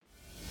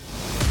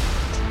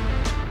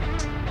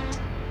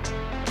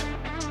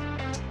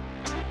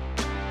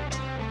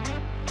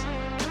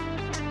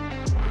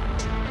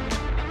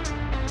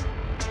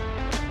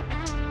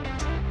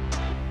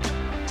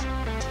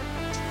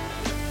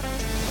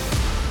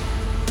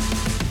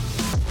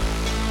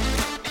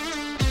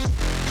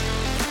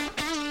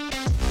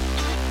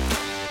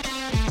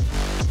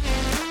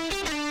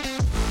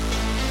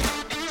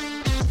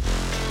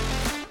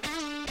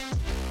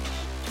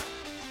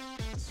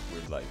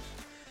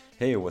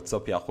Hey, what's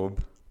up, Yaqub?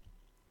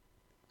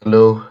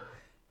 Hello.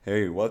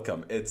 Hey,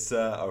 welcome. It's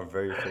our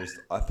very first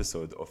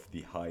episode of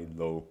the High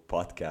Low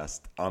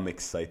podcast. I'm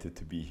excited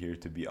to be here,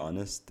 to be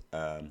honest,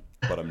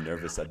 but I'm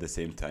nervous at the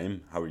same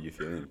time. How are you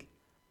feeling?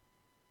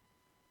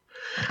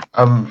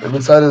 I'm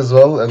excited as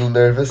well, a little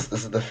nervous.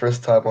 This is the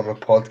first time on a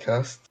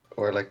podcast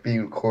or like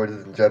being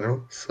recorded in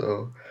general,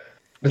 so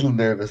a little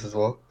nervous as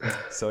well.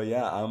 So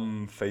yeah,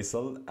 I'm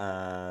Faisal,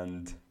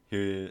 and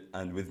here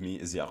and with me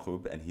is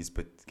Yaqub, and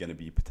gonna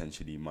be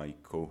potentially my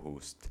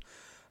co-host.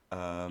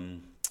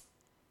 Um,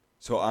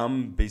 so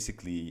I'm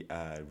basically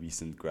a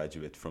recent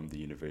graduate from the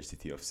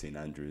University of St.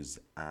 Andrews,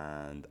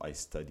 and I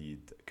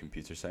studied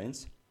computer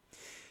science.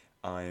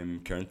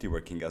 I'm currently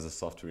working as a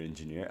software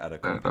engineer at a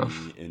Fair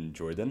company enough. in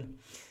Jordan,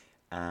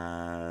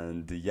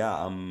 and yeah,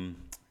 I'm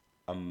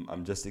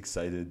just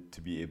excited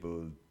to be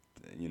able,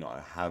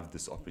 I have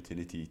this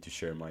opportunity to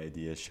share my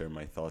ideas, share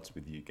my thoughts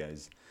with you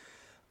guys.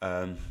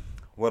 Um,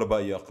 what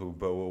about Yaqub?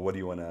 What do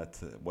you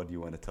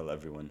wanna tell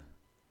everyone?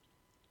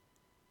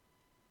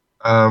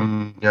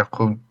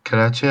 Yaqub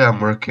Karachi. I'm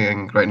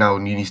working right now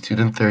in uni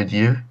student, third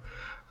year.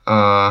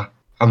 Uh,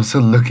 I'm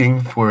still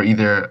looking for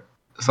either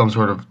some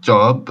sort of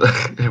job.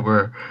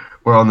 We're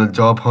we're on the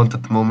job hunt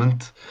at the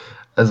moment,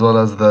 as well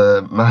as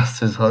the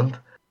master's hunt.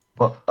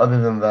 But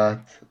other than that,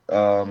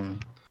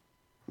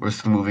 we're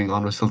still moving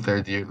on. We're still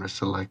third year, and we're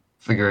still like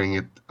figuring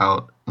it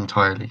out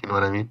entirely. You know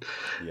what I mean?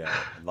 Yeah,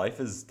 life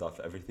is tough.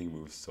 Everything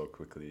moves so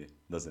quickly,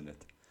 doesn't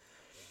it?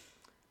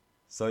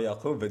 So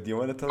Yaqub, do you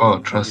want to tell Oh,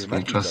 them how we trust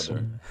me, met each trust other?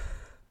 me.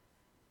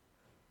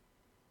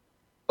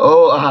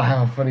 Oh, I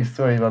have a funny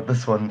story about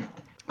this one.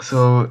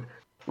 So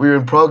we were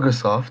in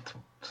Progressoft,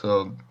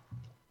 so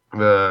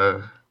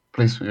the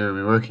place we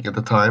were working at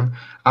the time.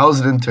 I was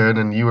an intern,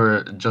 and you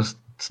were just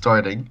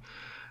starting.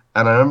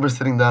 And I remember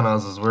sitting down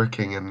as I was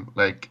working, and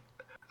like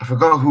I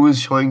forgot who was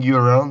showing you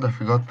around. I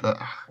forgot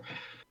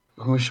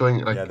who was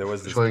Yeah, there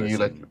was this showing you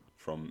like person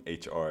from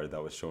HR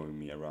that was showing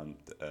me around.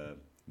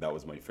 That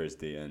was my first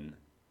day in.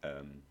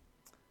 Um,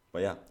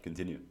 but yeah,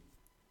 continue.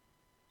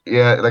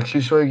 yeah, like she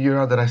was showing you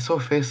around, and I saw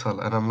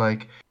Faisal, and I'm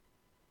like,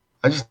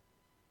 I just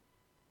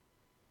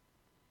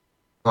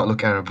not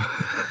look Arab.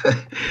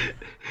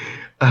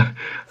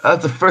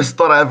 That's the first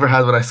thought I ever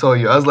had when I saw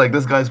you. I was like,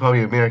 this guy's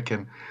probably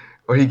American,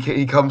 or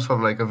he comes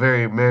from like a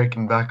very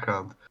American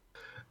background.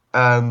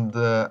 And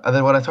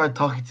then when I started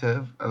talking to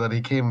him, and then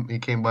he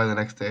came by the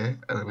next day,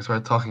 and then we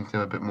started talking to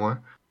him a bit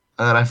more,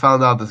 and then I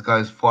found out this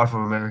guy's far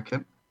from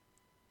American,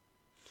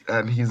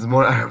 and he's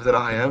more Arab than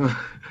I am.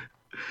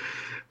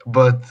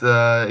 But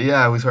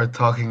yeah, we started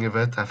talking a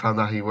bit. I found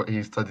out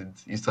he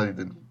studied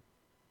in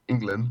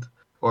England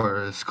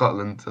or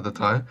Scotland at the Yeah,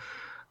 time,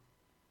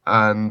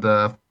 and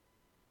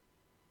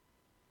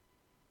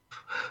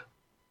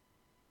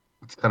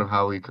it's kind of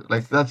how we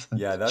like that's the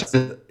yeah.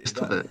 gist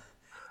of That. it.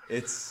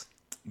 It's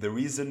the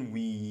reason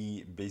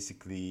we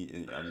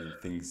basically. I mean,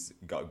 things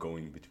got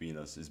going between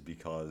us is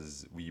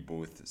because we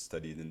both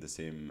studied in the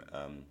same.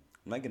 I'm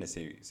not gonna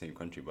say same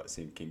country, but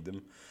same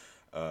kingdom.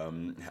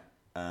 Um,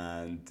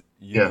 and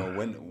Yeah.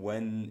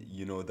 when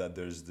you know that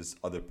there's this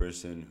other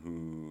person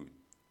who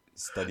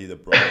studied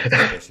abroad,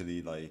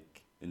 especially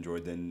like in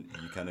Jordan,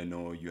 you kind of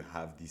know you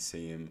have the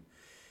same,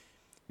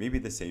 maybe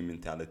the same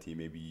mentality.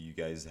 Maybe you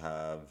guys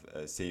have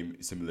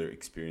similar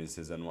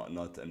experiences and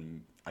whatnot.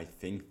 And I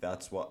think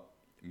that's what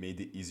made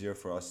it easier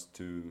for us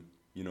to,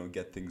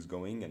 get things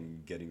going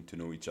and getting to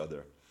know each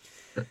other.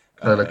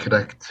 Kind of Um,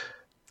 connect.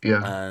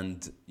 Yeah,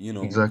 and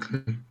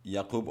exactly.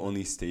 Yaqub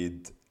only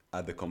stayed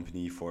at the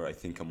company for I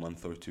think a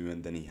month or two,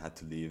 and then he had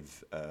to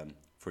leave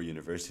for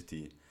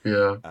university.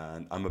 Yeah.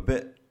 And I'm a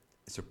bit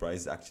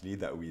surprised actually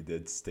that we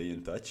did stay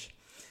in touch,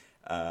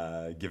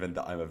 given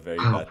that I'm a very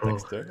Oh, bad bro.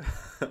 texter.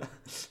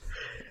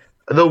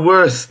 The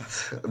worst.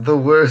 The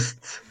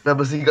worst. No,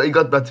 but you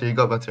got better. You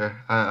got better.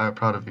 I'm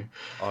proud of you.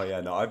 Oh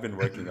yeah, no, I've been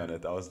working on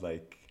it. I was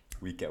like,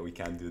 we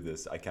can't do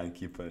this. I can't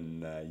keep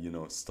on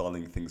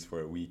stalling things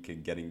for a week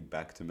and getting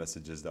back to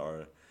messages that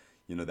are,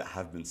 that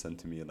have been sent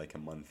to me like a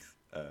month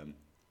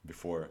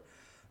before.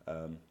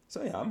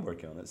 So yeah, I'm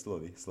working on it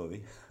slowly,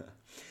 slowly.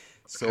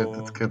 It's good.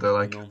 It's So good. I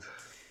you like know, it.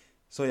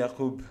 so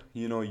Yaqub,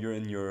 you're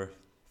in your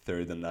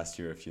third and last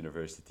year of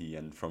university,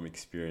 and from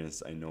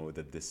experience, I know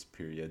that this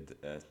period,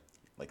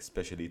 like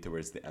especially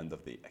towards the end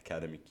of the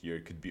academic year,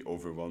 could be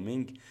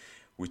overwhelming,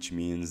 which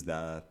means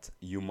that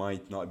you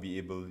might not be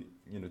able,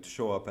 to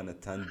show up and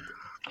attend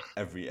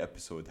every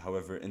episode.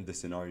 However, in the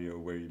scenario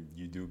where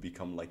you do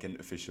become like an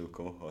official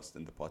co-host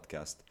in the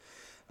podcast,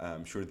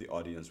 I'm sure the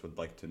audience would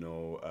like to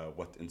know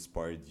what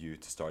inspired you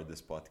to start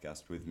this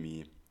podcast with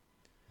me,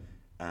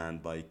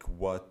 and like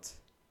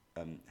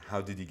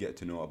how did you get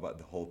to know about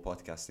the whole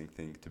podcasting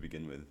thing to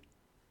begin with?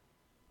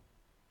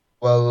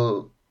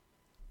 Well,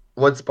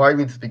 what inspired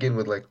me to begin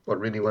with, like, what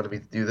really wanted me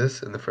to do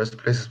this in the first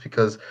place is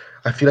because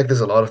I feel like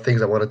there's a lot of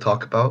things I want to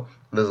talk about.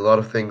 There's a lot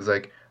of things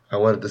like I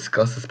want to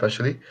discuss,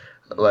 especially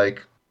Mm-hmm.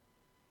 like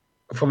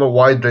from a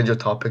wide range of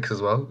topics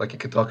as well. Like you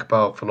could talk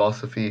about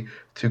philosophy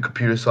to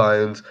computer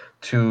science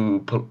to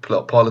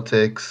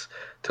politics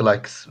to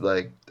like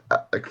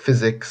like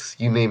physics, you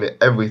name it,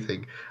 everything.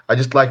 I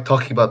just like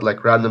talking about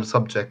like random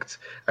subjects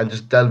and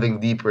just delving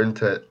deeper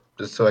into it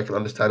just so I can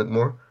understand it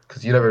more.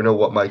 Because you never know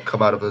what might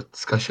come out of a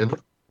discussion.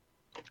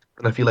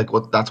 And I feel like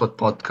what that's what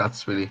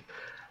podcasts really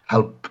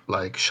help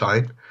like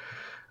shine.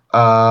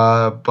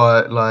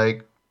 But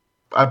like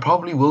I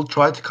probably will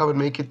try to come and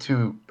make it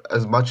to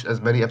as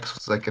many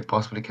episodes as I could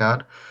possibly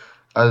can.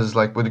 As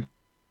like with the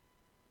thing that's taking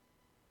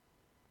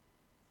up most of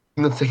my life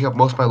at the moment is not even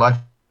the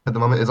schoolwork, but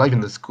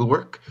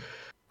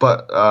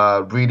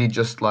really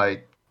just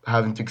like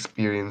having to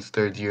experience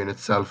third year in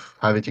itself,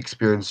 having to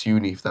experience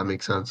uni, if that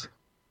makes sense.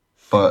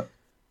 But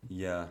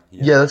Yeah, yeah,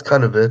 yeah. that's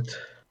kind of it.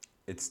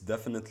 It's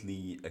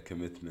definitely a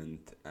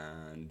commitment,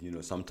 and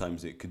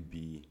sometimes it could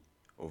be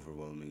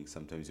overwhelming.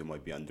 Sometimes you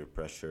might be under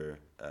pressure.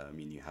 I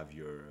mean, you have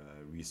your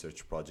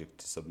research project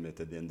to submit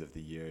at the end of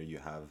the year. You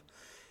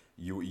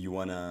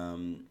wanna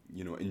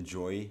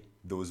enjoy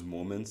those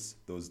moments,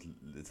 those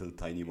little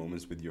tiny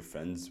moments with your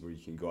friends where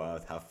you can go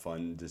out, have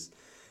fun, just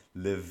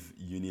live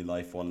uni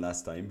life one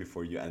last time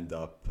before you end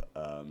up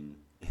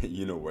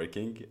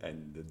working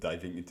and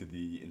diving into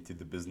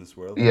the business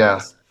world, I Yeah,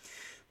 guess.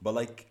 But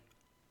like,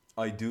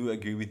 I do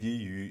agree with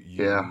you.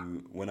 yeah,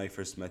 When I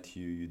first met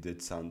you, you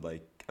did sound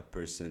like a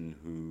person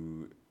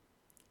who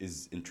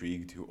is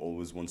intrigued, who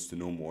always wants to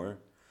know more.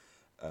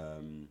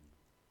 Um,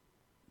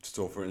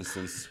 so, for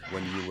instance,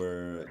 when you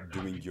were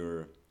doing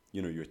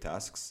your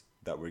tasks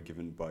that were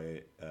given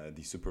by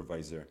the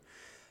supervisor,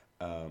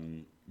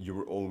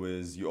 you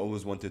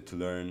always wanted to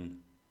learn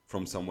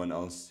from someone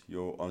else.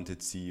 You wanted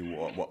to see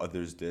what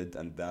others did,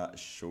 and that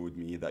showed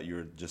me that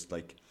you're just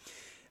like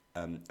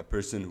a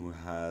person who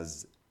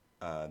has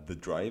the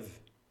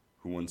drive,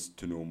 who wants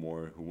to know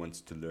more, who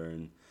wants to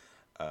learn.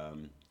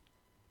 Um,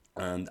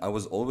 and I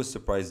was always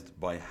surprised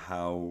by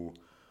how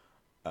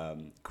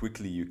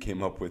quickly you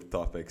came up with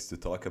topics to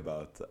talk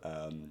about.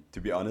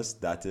 To be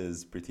honest, that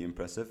is pretty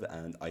impressive,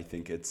 and I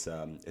think it's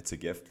a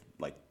gift.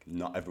 Like,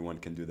 not everyone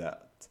can do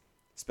that,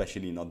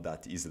 especially not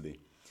that easily.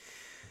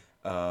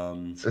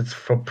 Um, it's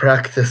from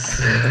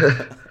practice.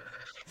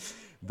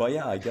 But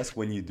yeah, I guess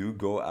when you do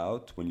go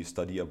out, when you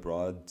study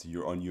abroad,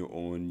 you're on your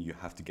own. You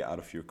have to get out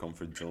of your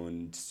comfort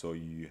zone. So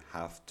you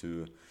have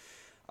to,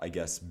 I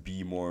guess,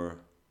 be more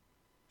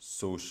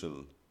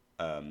social.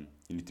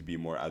 You need to be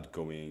more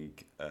outgoing,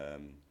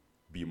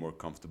 be more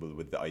comfortable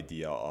with the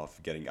idea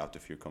of getting out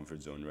of your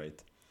comfort zone,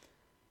 right?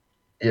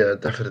 Yeah,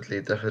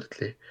 definitely,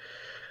 definitely.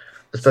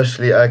 S-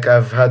 Especially like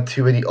I've had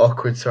too many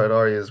awkward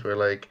scenarios where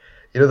like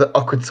the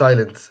awkward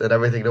silence and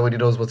everything. Nobody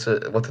knows what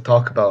to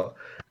talk about.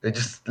 They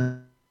just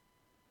happening.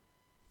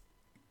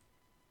 I had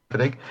to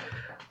learn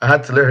to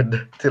like make up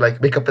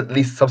at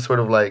least some sort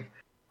of like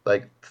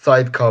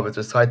side comments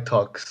or side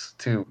talks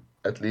to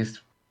at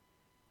least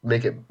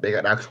make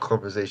an actual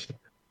conversation.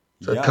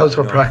 So it yeah, comes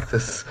from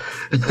practice.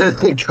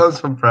 It comes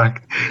from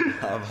practice.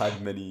 I've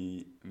had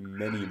many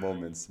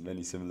moments,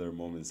 many similar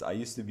moments. I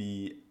used to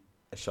be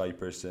a shy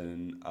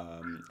person.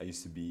 I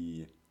used to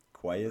be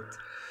quiet.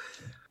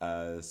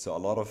 So a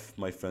lot of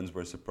my friends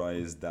were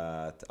surprised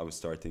that I was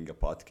starting a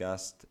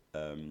podcast.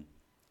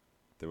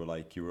 They were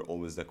like, "You were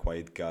always the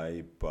quiet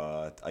guy,"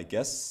 but I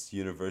guess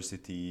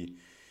university,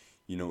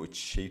 it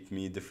shaped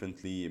me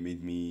differently. It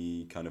made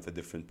me kind of a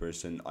different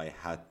person. I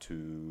had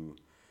to.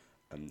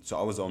 So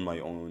I was on my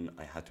own.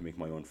 I had to make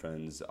my own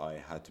friends. I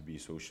had to be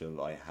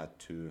social.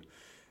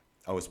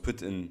 I was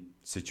put in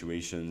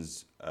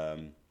situations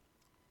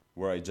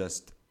where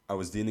I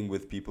was dealing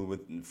with people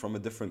from a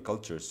different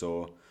culture.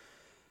 So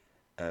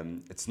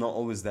it's not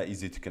always that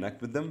easy to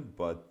connect with them,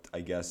 but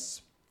I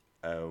guess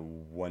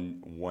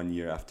one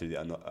year after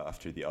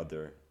the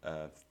other,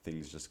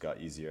 things just got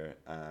easier,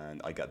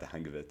 and I got the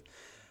hang of it.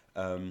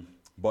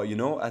 But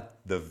at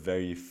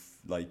the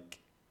like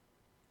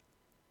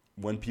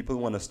when people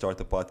want to start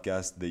a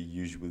podcast, they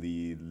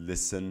usually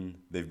listen.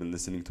 They've been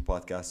listening to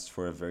podcasts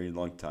for a very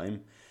long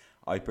time.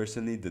 I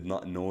personally did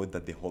not know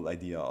that the whole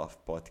idea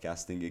of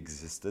podcasting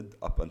existed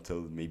up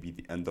until maybe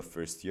the end of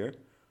first year,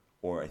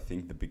 or I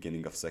think the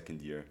beginning of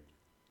second year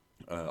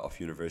of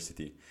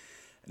university.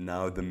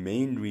 Now, the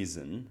main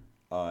reason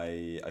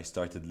I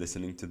started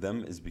listening to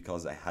them is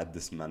because I had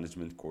this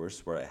management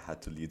course where I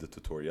had to lead a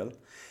tutorial.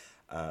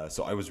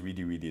 So I was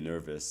really, really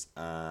nervous,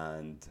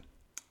 and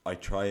I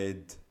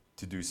tried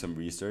to do some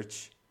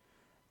research.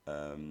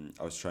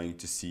 I was trying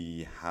to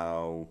see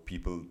how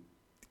people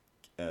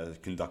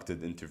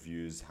conducted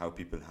interviews, how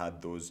people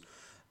had those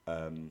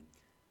um,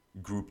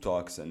 group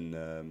talks, and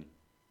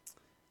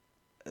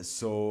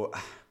so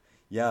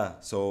yeah.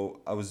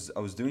 So I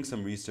was doing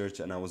some research,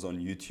 and I was on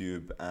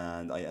YouTube,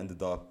 and I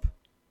ended up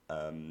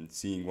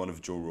seeing one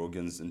of Joe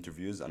Rogan's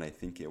interviews, and I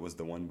think it was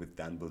the one with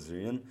Dan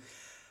Bilzerian.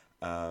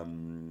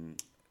 Um,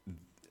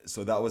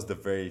 so that was the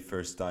very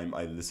first time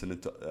I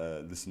listened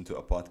to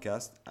a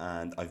podcast,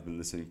 and I've been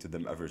listening to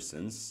them ever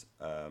since.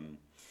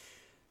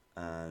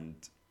 And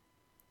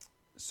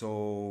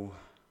so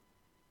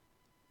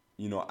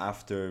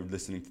after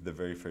listening to the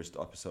very first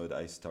episode,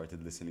 I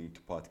started listening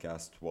to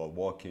podcasts while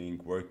walking,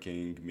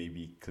 working,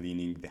 maybe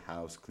cleaning the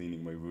house,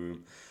 cleaning my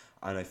room.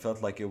 and I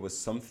felt like it was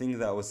something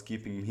that was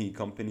keeping me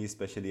company,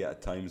 especially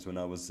at times when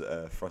I was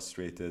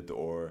frustrated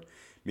or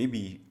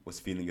maybe was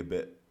feeling a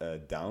bit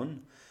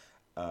down.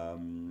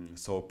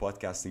 So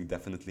podcasting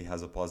definitely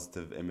has a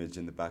positive image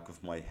in the back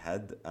of my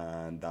head,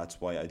 and that's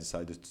why I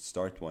decided to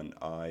start one.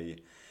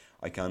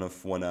 I kind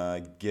of want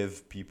to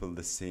give people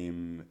the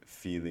same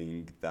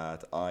feeling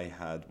that I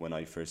had when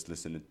I first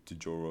listened to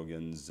Joe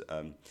Rogan's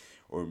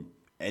or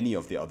any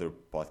of the other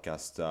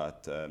podcasts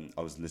that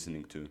I was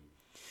listening to.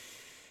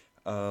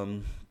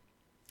 Um,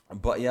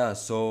 but yeah,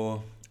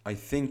 so I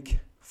think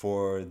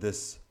for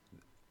this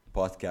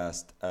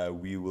podcast,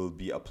 we will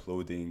be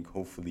uploading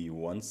hopefully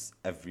once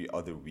every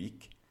other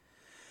week.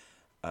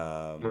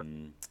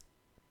 Um,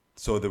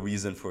 so the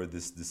reason for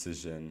this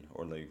decision,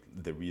 or like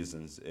the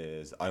reasons,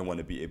 is I want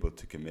to be able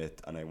to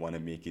commit and I want to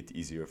make it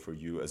easier for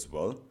you as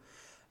well.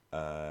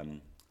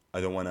 Um,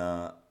 I don't want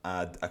to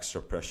add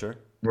extra pressure,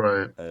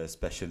 Right.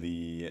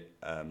 especially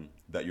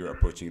that you're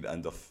approaching the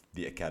end of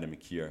the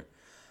academic year.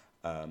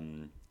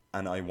 Um,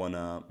 and I want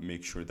to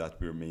make sure that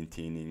we're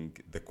maintaining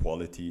the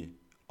quality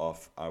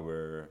of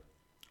our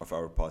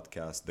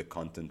podcast, the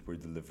content we're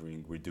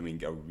delivering, we're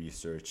doing our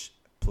research.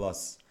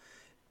 Plus,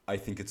 I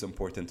think it's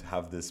important to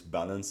have this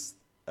balance.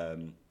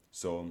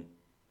 So,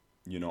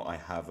 I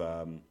have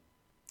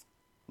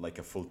like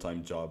a full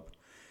time job.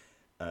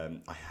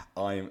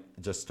 I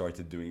just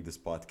started doing this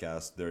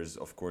podcast. There's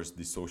of course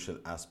the social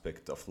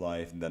aspect of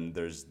life, and then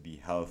there's the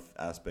health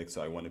aspect.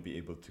 So I want to be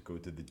able to go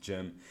to the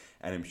gym,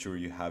 and I'm sure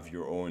you have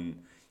your own,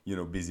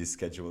 busy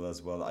schedule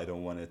as well. I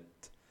don't want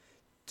it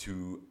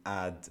to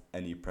add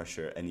any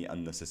pressure, any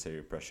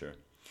unnecessary pressure.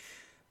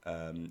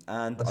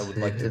 And I Let's would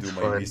see. like to do It's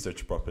my fine.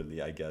 research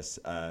properly, I guess.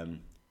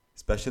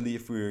 Especially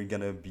if we're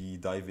gonna be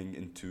diving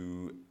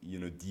into,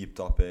 deep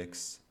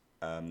topics.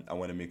 I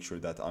want to make sure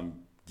that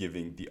I'm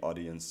giving the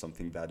audience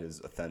something that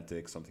is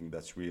authentic, something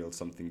that's real,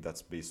 something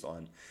that's based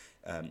on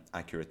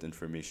accurate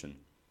information.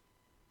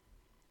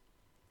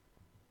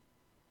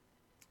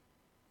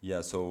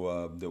 Yeah.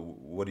 So,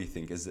 what do you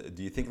think?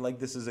 Do you think like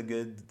this is a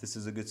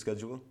good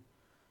schedule?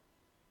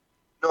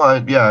 No,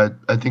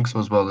 I think so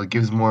as well. It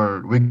gives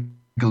more wiggle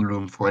room for anything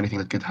that could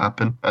happen, and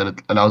it allows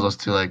us to like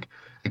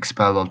expand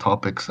on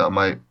topics that might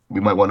we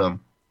might want to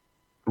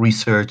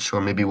research or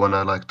maybe want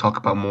to like talk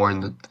about more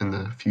in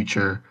the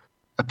future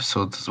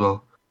episodes as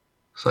well.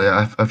 So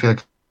yeah, I feel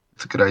like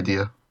it's a good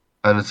idea,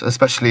 and it's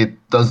especially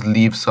it does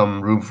leave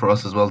some room for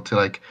us as well to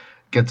like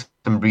get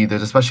some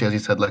breathers. Especially as you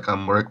said, like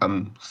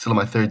I'm still in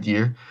my third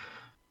year,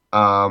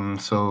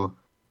 so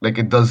like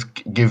it does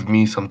give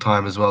me some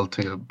time as well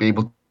to be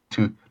able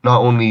to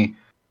not only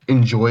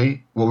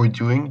enjoy what we're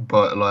doing,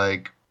 but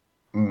like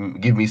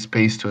give me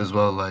space to as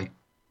well like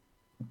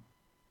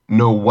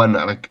know when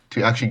like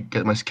to actually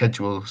get my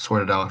schedule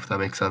sorted out if that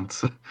makes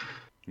sense.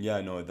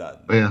 Yeah, no,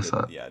 But yeah,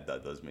 so yeah,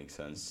 that does make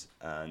sense.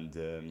 And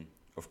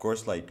of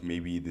course, like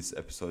maybe this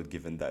episode,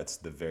 given that it's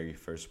the very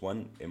first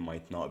one, it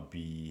might not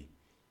be,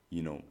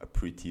 a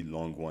pretty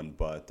long one.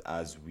 But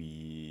as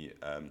we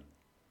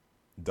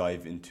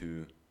dive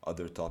into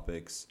other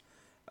topics,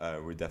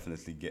 we're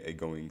definitely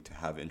going to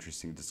have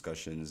interesting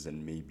discussions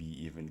and maybe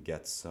even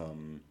get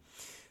some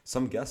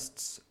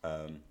guests.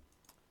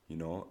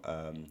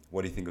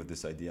 What do you think of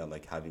this idea?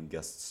 Like having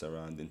guests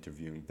around,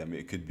 interviewing them.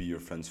 It could be your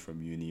friends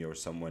from uni or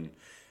someone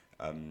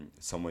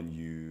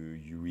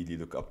you really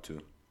look up to.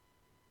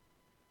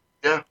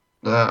 yeah,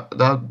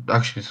 that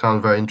actually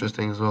sounds very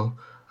interesting as well.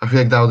 I feel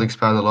like that would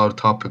expand a lot of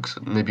topics.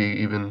 Maybe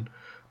even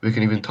we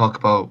can even talk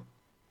about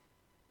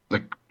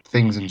like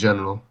things in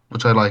general,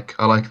 which I like.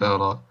 I like that a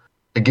lot.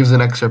 It gives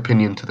an extra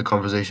opinion to the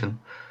conversation.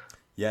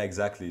 Yeah,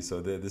 exactly.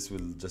 So this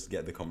will just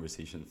get the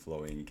conversation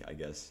flowing, I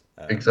guess,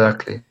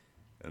 Exactly.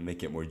 and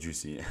make it more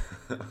juicy.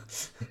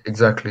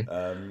 Exactly.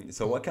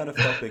 So, what kind of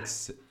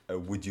topics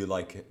would you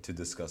like to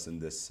discuss in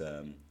this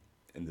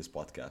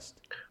podcast?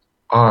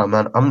 Oh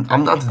man, I'm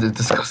down to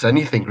discuss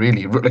anything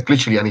really, like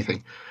literally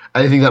anything,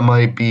 anything that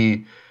might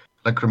be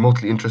like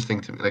remotely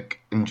interesting to me, like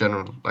in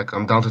general. Like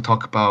I'm down to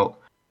talk about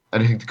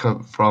anything to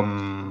come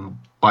from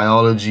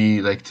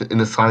biology, like to, in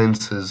the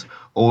sciences,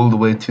 all the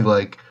way to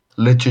like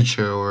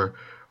literature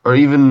or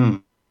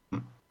even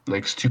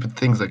like stupid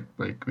things like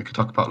we could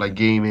talk about like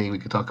gaming, we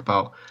could talk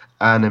about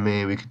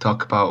anime, we could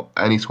talk about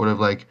any sort of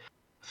like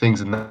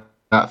things in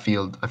that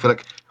field. I feel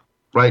like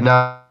right now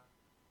since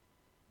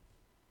it's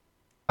we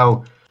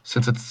haven't really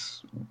set a theme,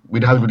 we can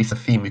really talk about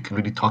whatever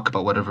we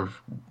can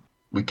really. If that makes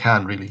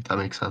sense.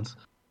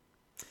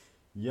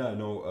 Yeah,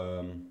 no,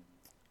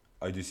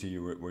 I do see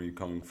where you're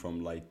coming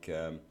from. Like,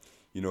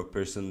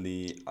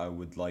 personally, I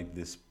would like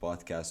this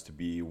podcast to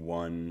be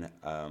one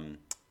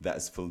that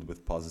is filled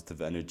with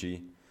positive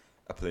energy,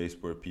 a place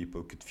where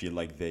people could feel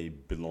like they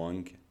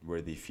belong,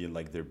 where they feel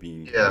like they're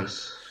being heard.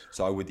 Yes.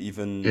 So I'd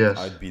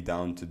Yes. be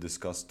down to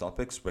discuss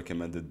topics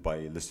recommended by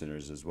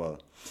listeners as well.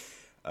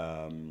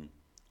 Um,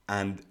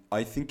 and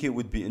I think it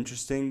would be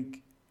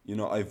interesting.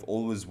 I've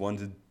always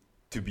wanted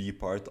to be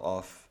part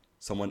of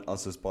someone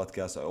else's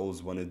podcast. I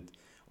always wanted,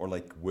 or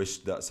like wish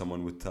that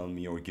someone would tell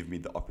me or give me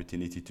the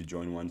opportunity to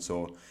join one. So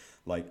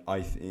like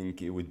I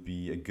think it would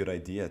be a good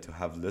idea to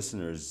have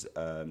listeners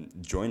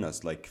join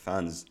us, like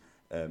fans.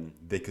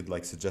 They could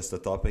like suggest a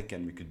topic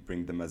and we could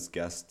bring them as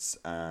guests,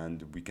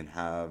 and we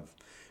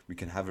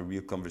can have a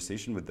real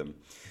conversation with them.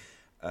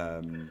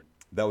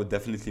 That would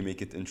definitely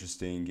make it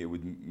interesting. It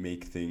would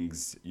make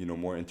things, you know,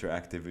 more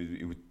interactive.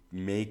 It would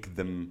make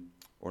them,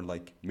 or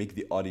like make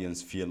the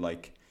audience feel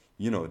like,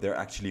 you know, they're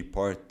actually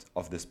part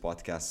of this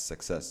podcast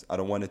success. I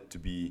don't want it to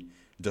be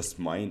just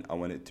mine. I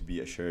want it to be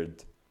a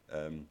shared,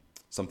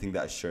 something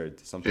that is shared,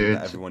 something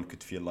that It's everyone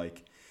could feel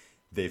like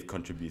they've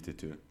contributed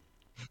to.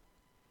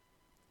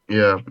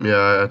 yeah,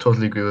 yeah, I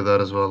totally agree with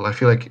that as well. I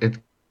feel like it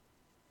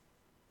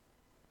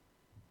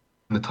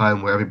in the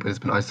time where everybody's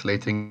been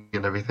isolating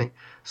and everything.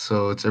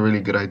 So it's a really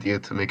good idea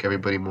to make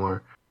everybody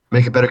more,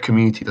 make a better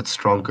community that's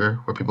stronger,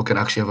 where people can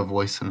actually have a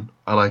voice. And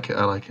I like it.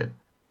 I like it.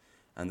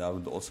 And I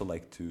would also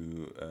like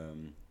to,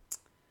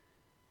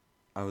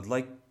 I would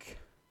like,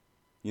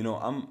 you know,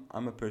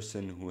 I'm a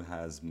person who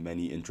has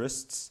many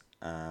interests,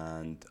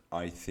 and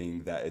I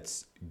think that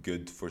it's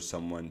good for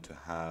someone to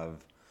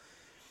have,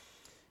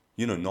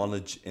 you know,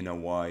 knowledge in a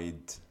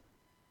wide,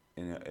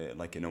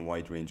 like in a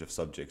wide range of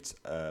subjects.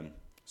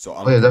 So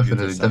I'm Oh a yeah,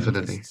 computer definitely,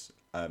 definitely. scientist.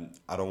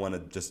 I don't want to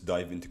just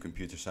dive into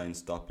computer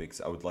science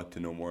topics. I would like to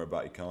know more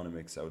about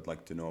economics. I would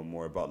like to know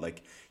more about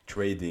like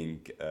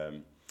trading,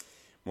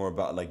 more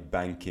about like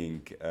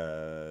banking.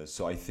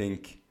 So I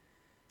think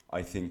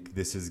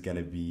this is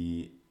gonna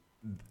be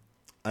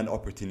an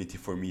opportunity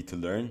for me to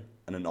learn,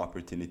 and an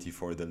opportunity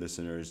for the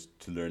listeners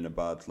to learn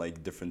about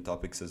like different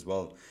topics as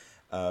well.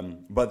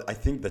 But I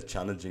think the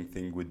challenging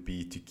thing would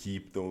be to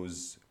keep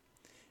those,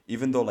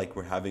 even though like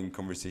we're having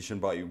conversation,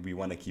 but we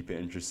want to keep it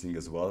interesting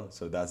as well.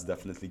 So that's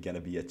definitely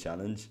gonna be a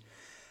challenge.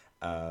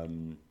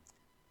 Um,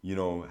 you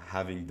know,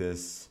 having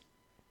this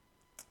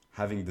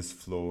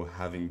flow,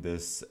 having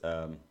this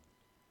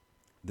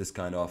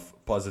kind of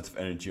positive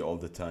energy all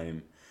the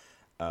time.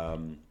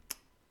 Um,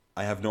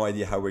 I have no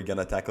idea how we're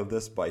gonna tackle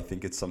this, but I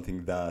think it's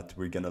something that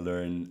we're gonna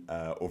learn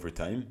over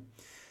time.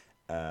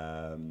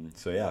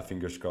 So yeah,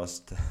 fingers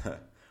crossed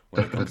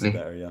when it comes to Definitely.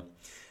 that area.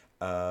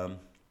 Um,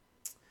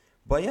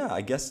 but yeah,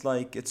 I guess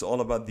like it's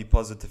all about the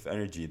positive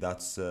energy.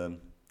 That's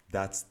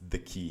the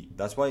key.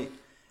 That's why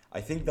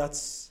I think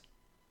that's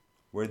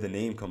where the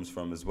name comes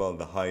from as well,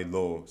 the high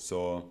low.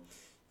 So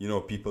you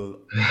know, people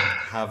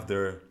have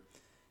their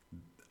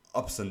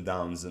ups and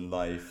downs in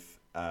life,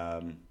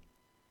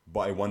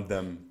 but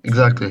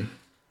Exactly.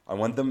 I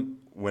want them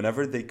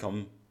whenever they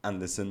come and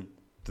listen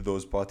to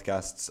those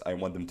podcasts, I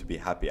want them to be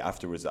happy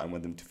afterwards. I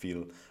want them to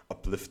feel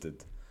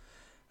uplifted.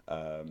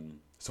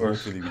 Of So course.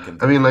 hopefully we can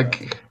I mean, deliver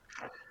that. like,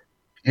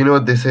 you know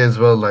what they say as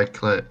well,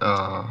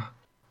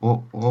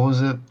 what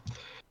was it?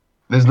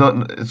 There's not,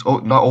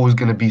 not always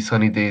gonna be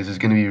sunny days. There's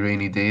gonna be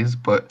rainy days,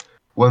 but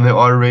when there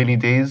are rainy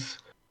days,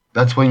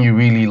 that's when you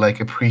really like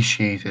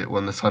appreciate it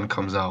when the sun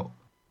comes out.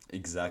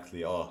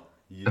 Exactly. Oh,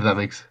 If that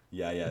makes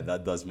yeah, yeah,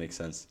 that does make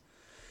sense.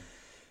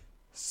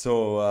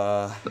 So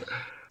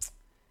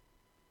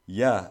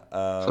yeah,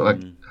 so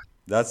like,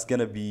 that's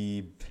gonna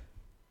be.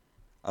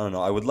 I don't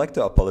know. I would like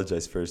to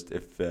apologize first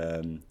if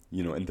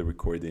you know, in the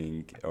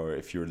recording, or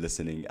if you're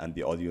listening and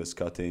the audio is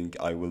cutting.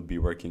 I will be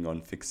working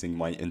on fixing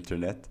my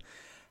internet.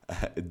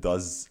 It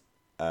does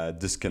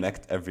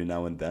disconnect every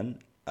now and then.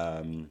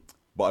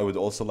 But I would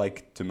also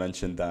like to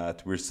mention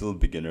that we're still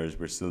beginners.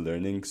 We're still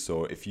learning.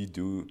 So if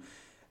you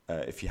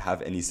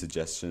have any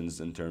suggestions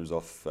in terms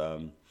of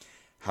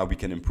how we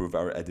can improve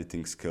our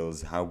editing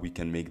skills, how we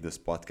can make this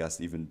podcast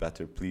even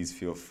better, please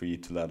feel free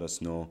to let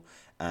us know.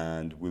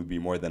 And we'll be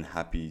more than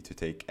happy to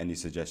take any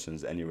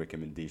suggestions, any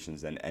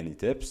recommendations, and any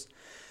tips.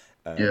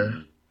 yeah.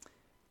 Um,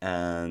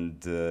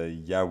 and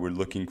yeah, we're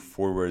looking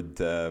forward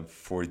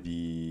for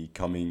the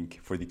coming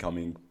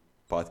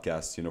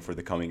podcast. You know, for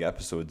the coming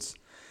episodes.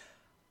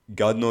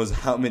 God knows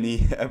how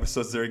many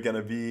episodes there are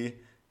gonna be.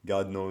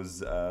 God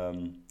knows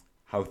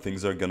how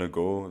things are gonna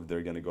go. If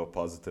they're gonna go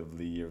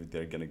positively, or if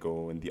they're gonna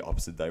go in the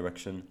opposite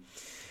direction.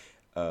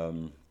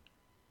 Um,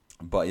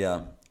 but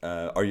yeah,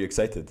 are you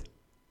excited?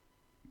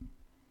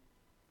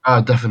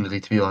 Definitely,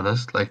 to be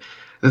honest. Like,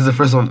 this is the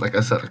first time, like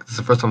I said, like, this is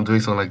the first time I'm doing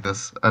something like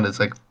this, and it's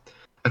like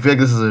I feel like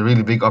this is a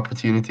really big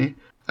opportunity,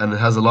 and it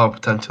has a lot of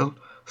potential.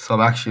 So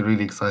I'm actually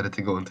really excited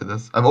to go into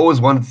this. I've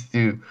always wanted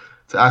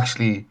to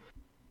actually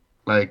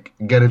like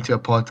get into a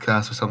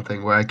podcast or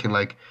something where I can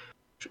like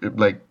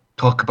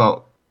talk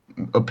about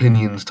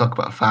opinions, talk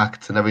about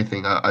facts and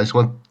everything. I just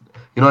want,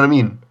 you know what I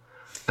mean?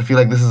 I feel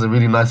like this is a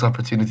really nice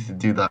opportunity to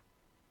do that,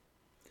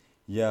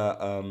 Yeah.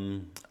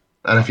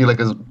 and I Uh, feel like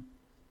as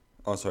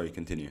oh, sorry.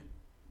 Continue.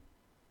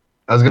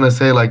 I was gonna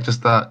say, like,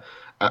 just that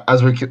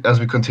as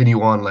we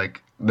continue on,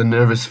 like the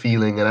nervous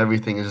feeling and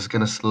everything is just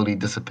gonna slowly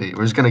dissipate.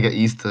 We're just gonna get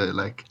used to it,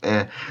 like,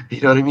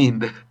 you know what I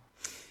mean?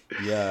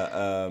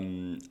 Yeah.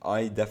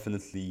 I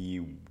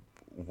definitely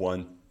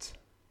want.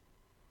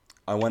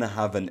 I want to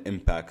have an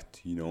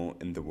impact, you know,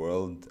 in the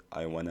world.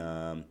 I want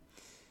to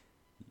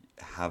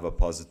have a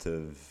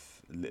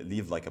positive,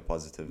 leave like a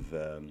positive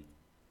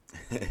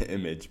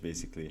image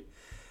basically.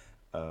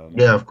 Um,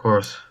 Yeah, of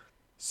course.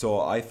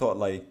 so I thought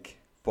like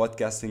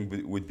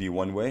podcasting would be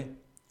one way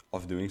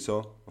of doing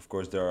so. Of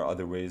course, there are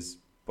other ways,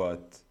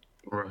 but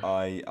Right.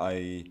 I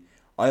I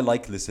I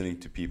like listening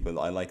to people.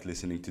 I like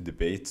listening to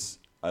debates.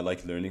 I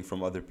like learning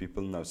from other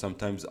people. Now,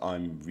 sometimes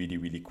I'm really,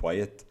 really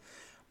quiet,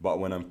 but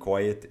when I'm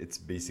quiet, it's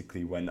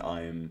basically when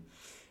I'm,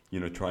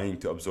 trying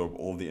to absorb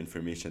all the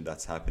information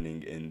that's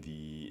happening in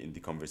the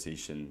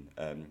conversation,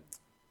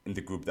 in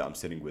the group that I'm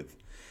sitting with.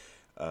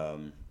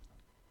 Um,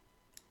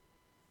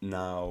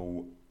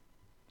 now,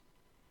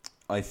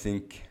 I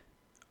think,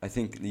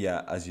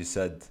 yeah, as you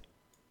said,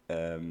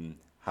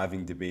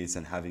 having debates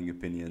and having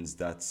opinions,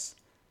 that's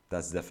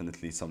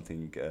definitely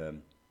something,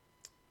 you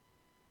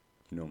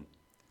know,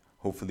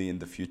 hopefully in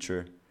the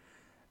future,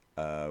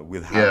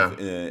 we'll have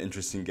Yeah.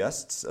 interesting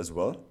guests as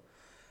well.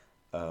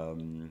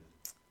 Um,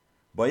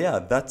 but yeah,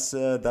 that's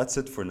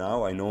it for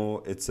now. I know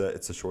it's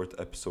a short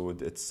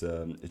episode. It's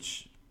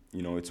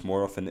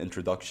more of an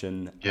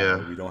introduction.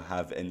 Yeah. We don't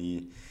have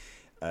any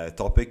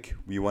topic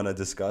we want to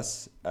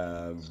discuss.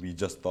 We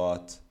just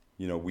thought,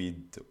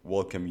 we'd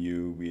welcome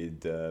you.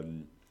 We'd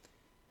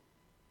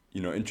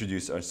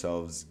introduce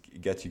ourselves,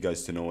 get you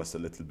guys to know us a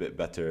little bit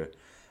better.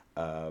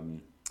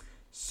 Um,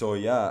 so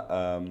yeah,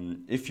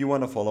 if you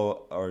want to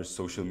follow our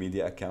social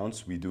media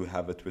accounts, we do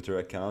have a Twitter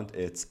account.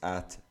 It's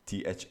at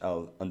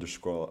THL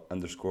underscore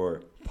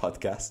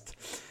podcast.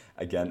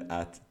 Again,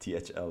 at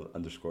THL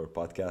underscore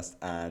podcast.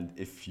 And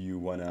if you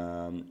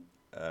wanna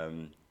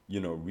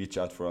reach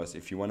out for us,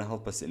 if you wanna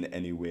help us in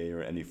any way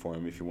or any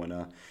form, if you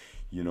wanna,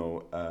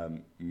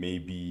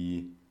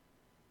 maybe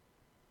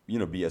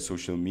be a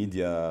social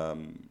media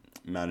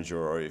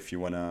manager, or if you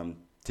want to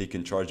take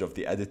in charge of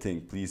the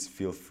editing, please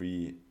feel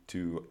free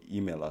to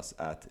email us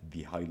at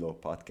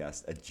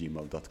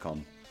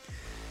thehighlowpodcast@gmail.com.